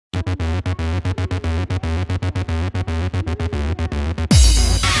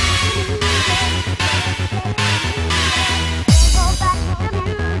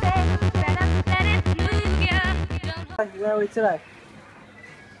Where are we today?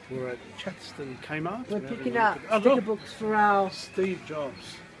 We're at Chatston Kmart. We're picking up sticker books for our Steve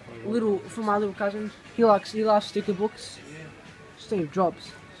Jobs. from our little cousin. He loves sticker books. Yeah. Steve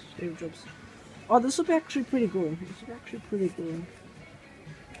Jobs. Oh, this will be actually pretty good.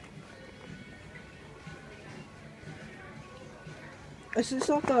 It's just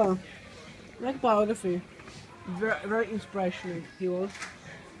like a biography. Very inspirational. He was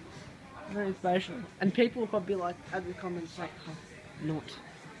very inspirational, and people will probably like add the comments like, oh, not.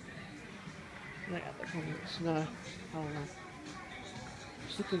 Like at the comments. No, I don't know.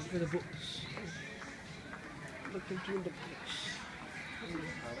 Just looking for the books. Looking through the books.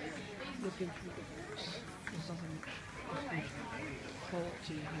 Looking through the books. There's nothing much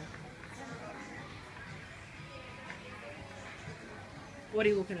quality here. What are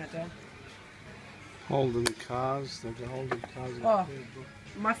you looking at, Dad? Holden cars. They've got Holden cars. Oh,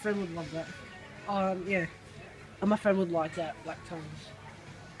 my friend would love that. Yeah. And my friend would like that, Black Tongues.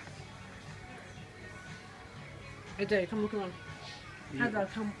 Hey, Dad, come look around. Yeah. Hey, Dad,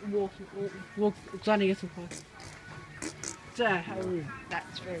 come walk. I'm trying to get some fun. Dad, how rude.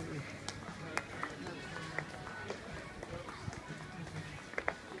 That's very rude.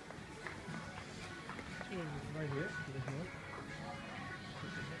 Right here.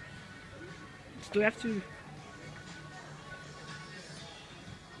 Do we have to...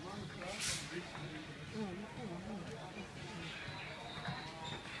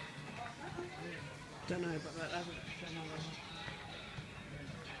 Don't know about that.